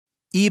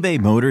eBay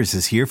Motors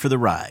is here for the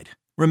ride.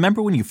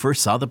 Remember when you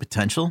first saw the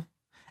potential?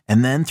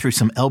 And then through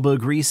some elbow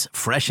grease,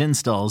 fresh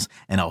installs,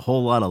 and a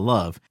whole lot of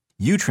love,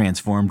 you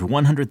transformed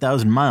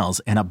 100,000 miles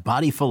and a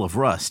body full of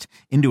rust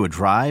into a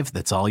drive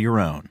that's all your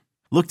own.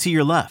 Look to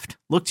your left.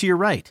 Look to your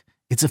right.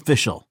 It's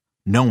official.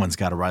 No one's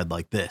got a ride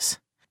like this.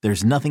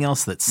 There's nothing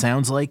else that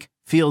sounds like,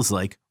 feels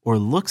like, or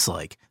looks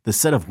like the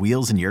set of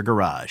wheels in your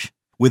garage.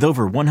 With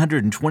over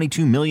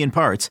 122 million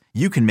parts,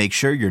 you can make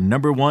sure your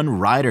number one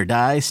ride or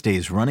die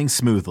stays running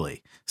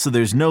smoothly. So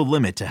there's no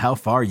limit to how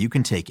far you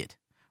can take it.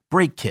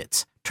 Brake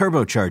kits,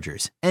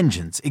 turbochargers,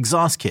 engines,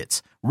 exhaust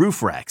kits,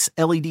 roof racks,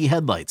 LED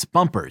headlights,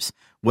 bumpers,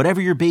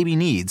 whatever your baby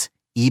needs,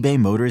 eBay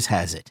Motors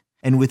has it.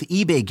 And with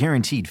eBay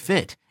Guaranteed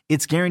Fit,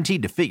 it's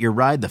guaranteed to fit your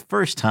ride the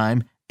first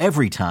time,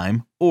 every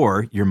time,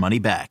 or your money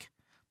back.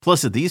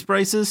 Plus at these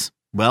prices,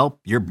 well,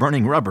 you're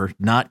burning rubber,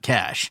 not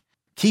cash.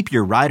 Keep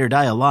your ride or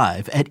die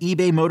alive at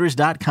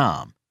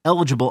ebaymotors.com.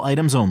 Eligible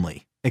items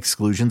only.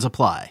 Exclusions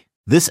apply.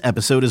 This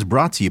episode is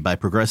brought to you by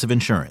Progressive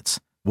Insurance.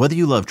 Whether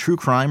you love true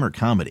crime or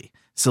comedy,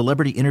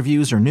 celebrity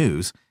interviews or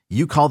news,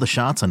 you call the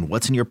shots on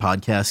what's in your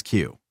podcast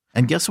queue.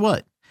 And guess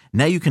what?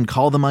 Now you can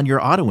call them on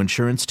your auto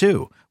insurance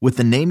too with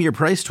the Name Your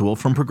Price tool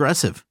from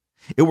Progressive.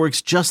 It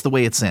works just the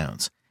way it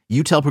sounds.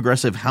 You tell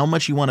Progressive how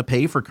much you want to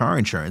pay for car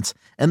insurance,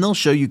 and they'll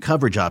show you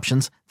coverage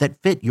options that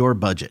fit your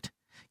budget.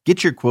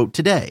 Get your quote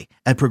today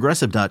at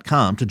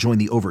Progressive.com to join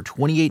the over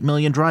 28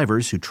 million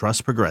drivers who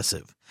trust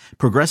Progressive.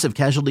 Progressive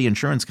Casualty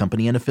Insurance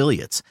Company and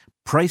Affiliates.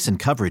 Price and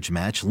coverage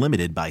match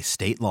limited by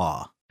state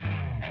law.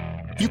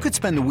 You could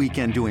spend the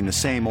weekend doing the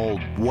same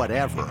old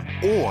whatever,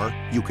 or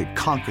you could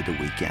conquer the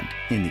weekend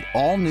in the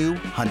all-new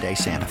Hyundai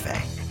Santa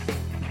Fe.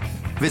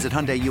 Visit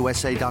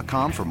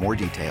HyundaiUSA.com for more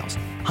details.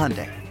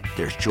 Hyundai,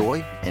 there's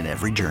joy in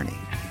every journey.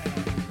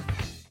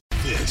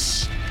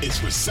 This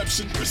is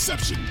Reception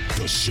Perception,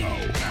 the show.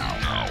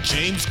 Now,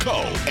 James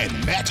Coe and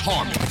Matt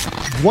Harmon.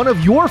 One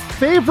of your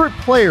favorite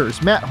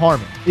players, Matt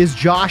Harmon, is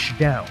Josh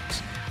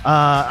Downs.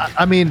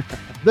 I mean,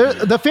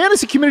 the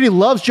fantasy community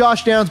loves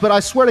Josh Downs, but I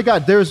swear to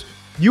God,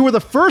 you were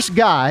the first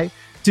guy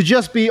to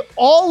just be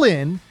all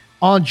in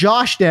on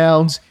Josh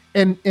Downs,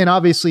 and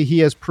obviously he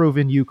has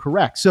proven you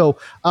correct. So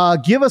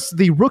give us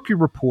the rookie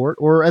report,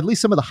 or at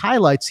least some of the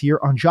highlights here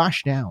on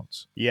Josh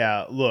Downs.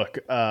 Yeah, look,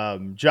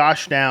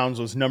 Josh Downs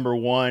was number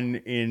one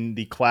in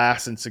the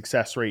class and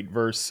success rate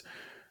versus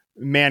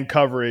man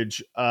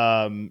coverage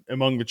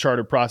among the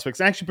charter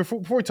prospects. Actually,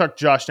 before we talk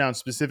Josh Downs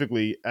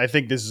specifically, I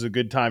think this is a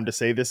good time to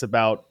say this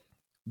about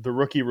the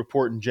rookie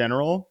report in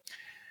general.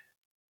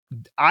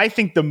 I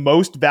think the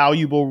most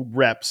valuable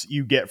reps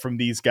you get from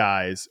these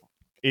guys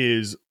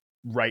is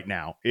right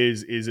now,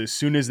 is as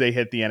soon as they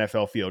hit the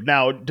NFL field.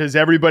 Now, does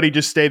everybody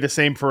just stay the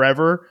same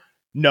forever?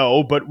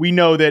 No, but we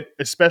know that,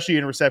 especially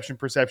in reception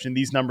perception,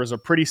 these numbers are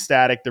pretty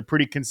static. They're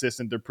pretty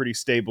consistent. They're pretty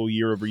stable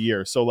year over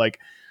year. So like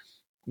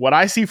what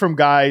I see from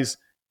guys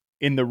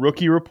in the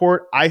rookie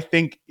report, I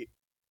think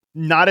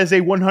not as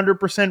a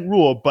 100%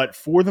 rule, but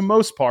for the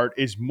most part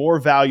is more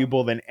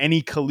valuable than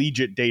any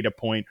collegiate data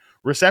point,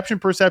 reception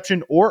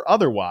perception or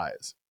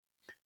otherwise.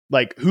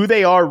 Like who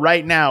they are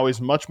right now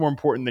is much more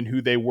important than who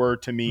they were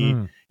to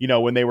me,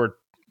 when they were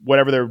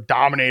whatever their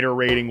dominator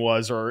rating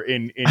was, or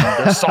in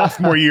their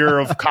sophomore year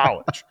of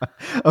college.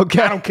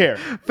 Okay. I don't care.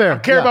 Fair. I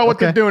don't care about what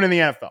they're doing in the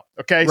NFL.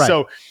 Okay. Right.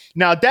 So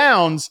now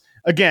Downs,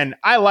 again,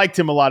 I liked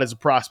him a lot as a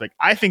prospect.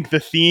 I think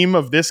the theme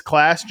of this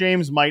class,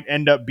 James, might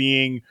end up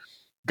being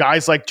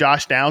guys like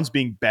Josh Downs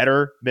being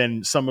better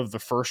than some of the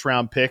first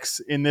round picks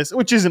in this,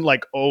 which isn't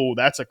like, oh,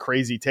 that's a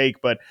crazy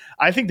take. But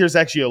I think there's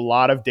actually a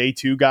lot of day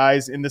 2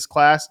 guys in this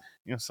class,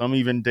 some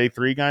even day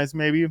 3 guys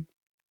maybe,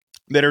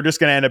 that are just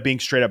going to end up being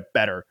straight up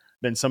better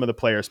than some of the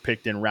players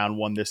picked in round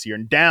 1 this year.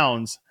 And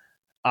Downs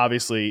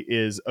obviously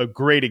is a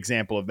great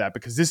example of that,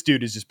 because this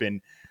dude has just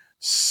been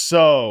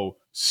so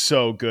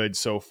good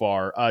so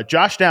far.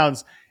 Josh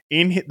Downs,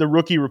 in the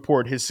rookie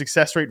report, his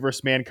success rate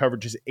versus man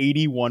coverage is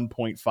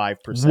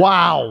 81.5%.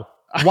 Wow.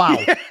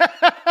 What?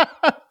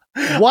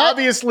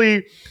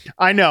 Obviously,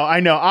 I know.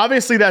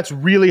 Obviously, that's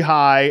really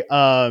high.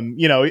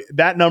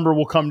 That number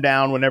will come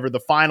down whenever the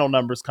final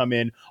numbers come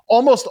in.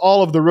 Almost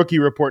all of the rookie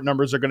report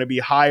numbers are going to be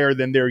higher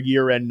than their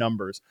year-end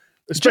numbers,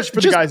 especially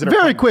for the guys that are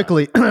very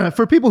quickly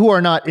for people who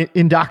are not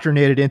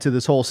indoctrinated into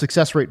this whole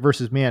success rate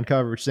versus man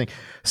coverage thing.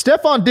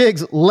 Stephon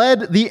Diggs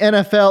led the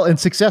NFL in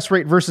success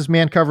rate versus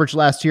man coverage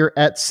last year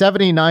at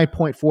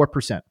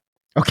 79.4%.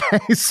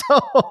 Okay, so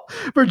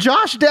for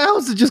Josh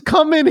Downs to just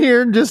come in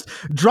here and just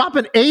drop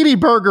an 80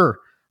 burger,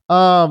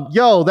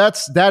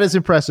 that is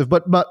impressive.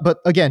 But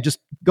again, just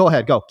go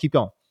ahead, keep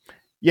going.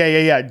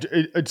 Yeah.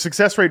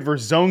 Success rate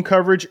versus zone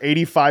coverage,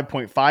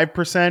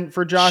 85.5%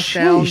 for Josh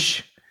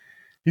Downs.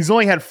 He's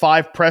only had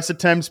 5 press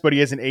attempts, but he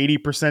has an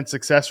 80%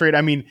 success rate.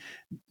 I mean,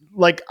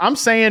 like I'm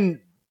saying,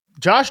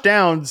 Josh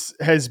Downs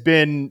has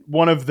been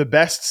one of the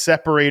best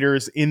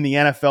separators in the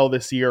NFL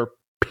this year.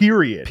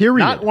 Period.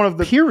 Not one of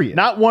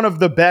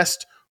the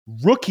best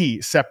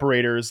rookie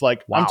separators.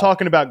 Like I'm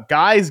talking about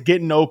guys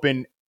getting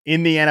open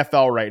in the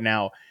NFL right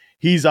now.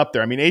 he's up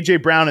there. I mean,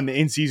 AJ Brown in the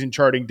in-season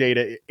charting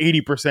data,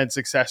 80%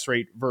 success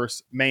rate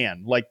versus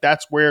man. Like,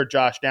 that's where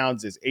Josh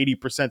Downs is,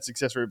 80%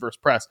 success rate versus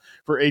press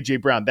for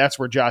AJ Brown. That's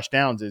where Josh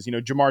Downs is.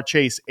 Jamar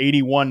Chase,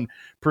 81%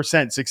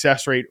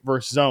 success rate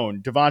versus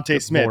zone.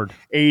 Devontae Smith, Lord.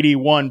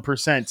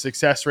 81%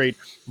 success rate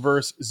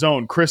versus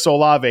zone. Chris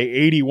Olave,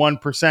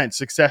 81%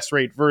 success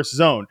rate versus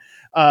zone.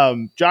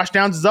 Josh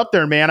Downs is up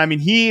there, man. I mean,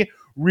 he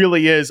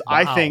really is, Wow.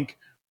 I think,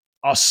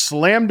 a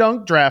slam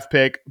dunk draft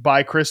pick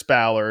by Chris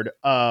Ballard.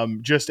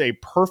 Just a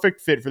perfect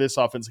fit for this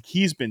offense.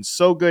 He's been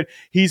so good.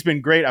 He's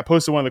been great. I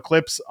posted one of the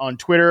clips on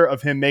Twitter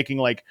of him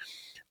making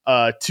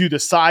to the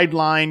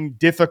sideline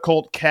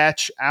difficult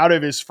catch out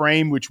of his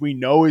frame, which we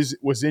know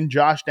was in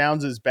Josh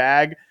Downs'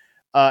 bag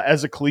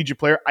as a collegiate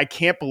player. I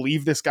can't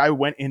believe this guy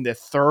went in the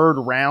third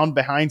round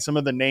behind some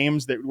of the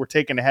names that were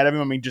taken ahead of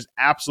him. I mean, just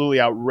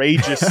absolutely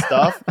outrageous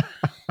stuff.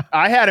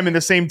 I had him in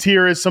the same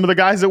tier as some of the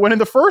guys that went in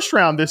the first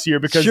round this year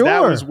because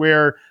that was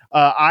where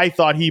I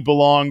thought he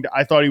belonged.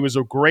 I thought he was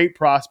a great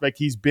prospect.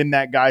 He's been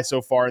that guy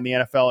so far in the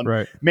NFL.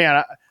 And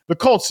man, the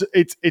Colts,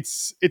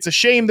 it's a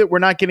shame that we're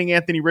not getting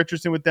Anthony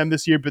Richardson with them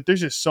this year, but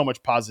there's just so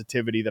much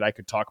positivity that I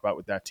could talk about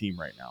with that team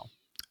right now.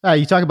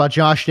 You talk about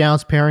Josh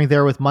Downs pairing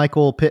there with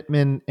Michael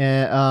Pittman.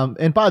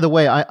 And by the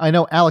way, I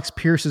know Alex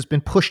Pierce has been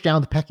pushed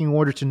down the pecking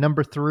order to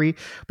number 3,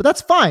 but that's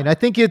fine. I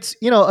think it's,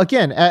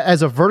 again,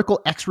 as a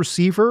vertical X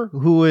receiver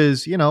who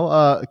is,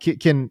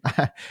 can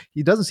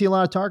he doesn't see a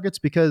lot of targets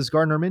because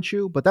Gardner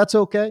Minshew, but that's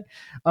okay.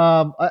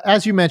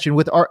 As you mentioned,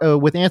 with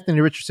Anthony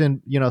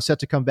Richardson, set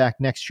to come back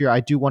next year, I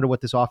do wonder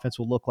what this offense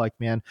will look like,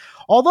 man.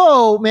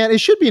 Although, man,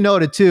 it should be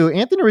noted too,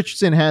 Anthony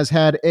Richardson has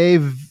had a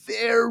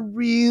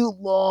very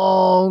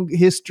long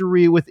history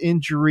with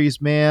injuries,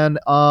 man.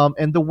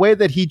 And the way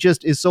that he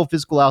just is so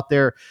physical out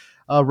there,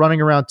 running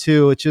around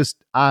too, it's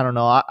just, I don't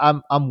know.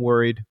 I'm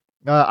worried.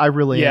 I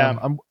really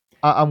am.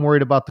 I'm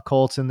worried about the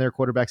Colts and their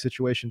quarterback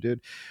situation,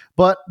 dude.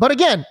 But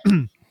again,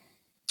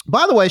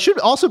 by the way, it should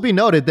also be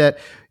noted that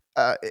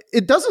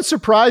it doesn't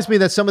surprise me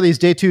that some of these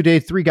day 2, day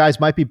 3 guys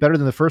might be better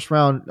than the first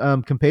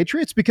round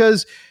compatriots,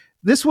 because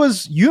this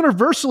was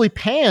universally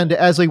panned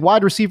as a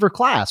wide receiver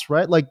class,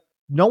 right? Like,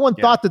 no one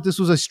thought that this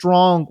was a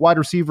strong wide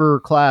receiver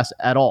class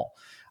at all.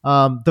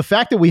 The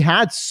fact that we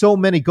had so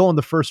many go in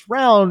the first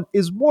round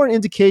is more an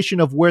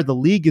indication of where the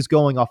league is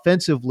going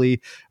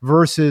offensively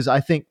versus, I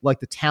think, like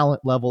the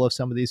talent level of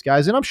some of these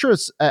guys. And I'm sure,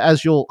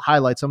 as you'll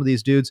highlight, some of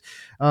these dudes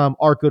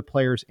are good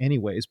players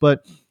anyways.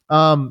 But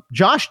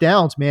Josh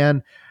Downs,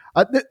 man,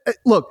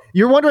 look,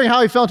 you're wondering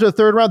how he fell into the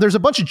third round. There's a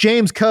bunch of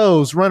James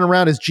Coes running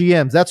around as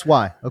GMs. That's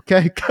why.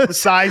 Okay. The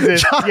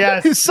sizes.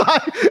 Yes.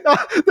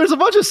 There's a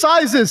bunch of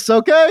sizes.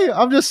 Okay.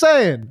 I'm just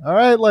saying. All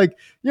right. Like,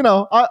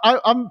 I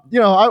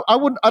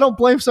don't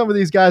blame some of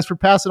these guys for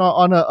passing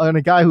on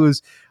a guy who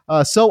is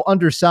so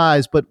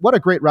undersized, but what a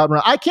great route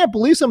runner. I can't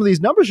believe some of these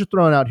numbers you're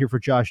throwing out here for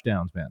Josh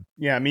Downs, man.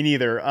 Yeah, me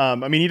neither. I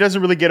mean, he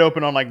doesn't really get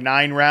open on like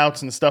 9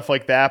 routes and stuff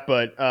like that,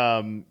 but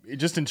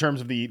just in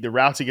terms of the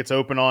routes he gets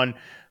open on,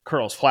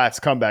 curls, flats,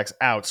 comebacks,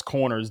 outs,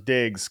 corners,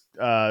 digs,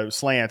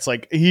 slants.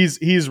 Like,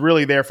 he's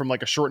really there from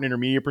like a short and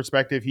intermediate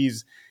perspective.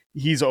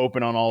 He's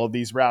open on all of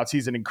these routes.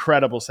 He's an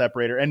incredible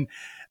separator. And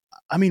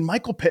I mean,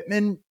 Michael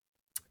Pittman,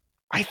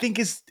 I think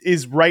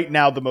is right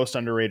now the most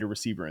underrated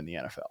receiver in the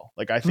NFL.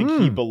 Like, I think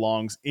he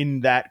belongs in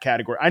that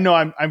category. I know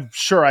I'm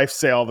sure I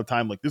say all the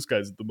time, like, this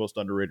guy's the most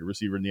underrated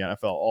receiver in the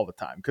NFL all the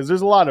time, because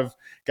there's a lot of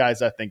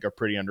guys I think are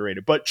pretty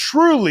underrated. But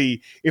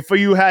truly, if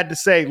you had to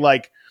say,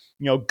 like,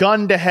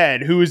 gun to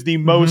head, who is the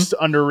most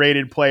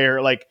underrated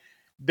player, like,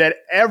 that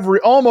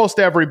almost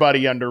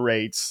everybody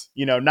underrates,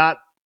 not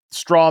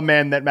straw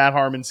man that Matt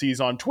Harmon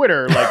sees on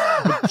Twitter,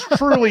 like,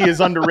 truly is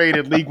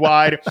underrated league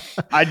wide.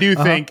 I do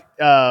think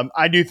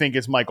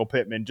it's Michael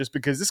Pittman, just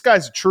because this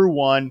guy's a true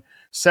one,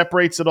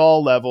 separates at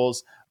all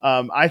levels.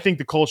 I think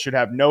the Colts should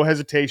have no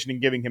hesitation in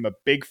giving him a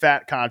big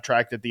fat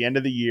contract at the end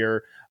of the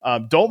year.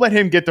 Don't let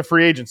him get the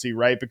free agency,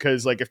 right?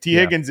 Because, like, if T.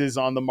 Higgins is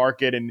on the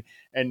market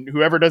and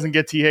whoever doesn't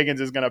get T. Higgins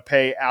is going to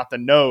pay out the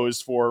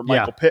nose for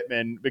Michael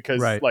Pittman,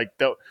 because like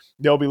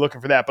they'll be looking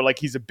for that. But, like,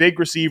 he's a big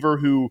receiver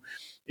who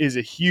is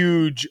a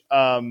huge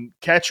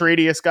catch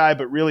radius guy,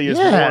 but really is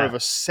more of a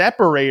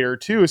separator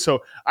too.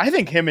 So I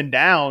think him and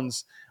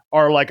Downs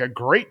are like a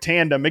great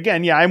tandem.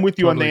 Again, I'm with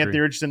you on the Anthony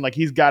Richardson. Like,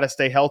 he's got to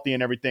stay healthy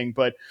and everything,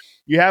 but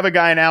you have a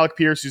guy in Alec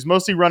Pierce who's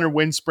mostly running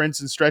wind sprints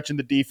and stretching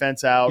the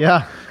defense out.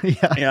 Yeah.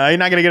 You're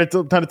not going to get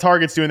a ton of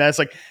targets doing that. It's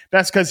like,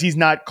 that's because he's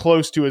not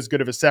close to as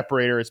good of a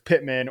separator as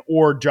Pittman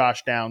or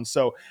Josh Downs.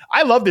 So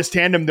I love this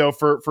tandem though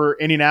for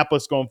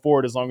Indianapolis going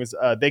forward, as long as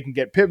they can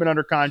get Pittman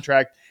under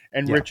contract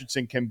and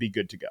Richardson can be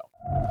good to go.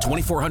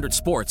 2400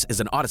 Sports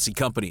is an Odyssey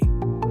company.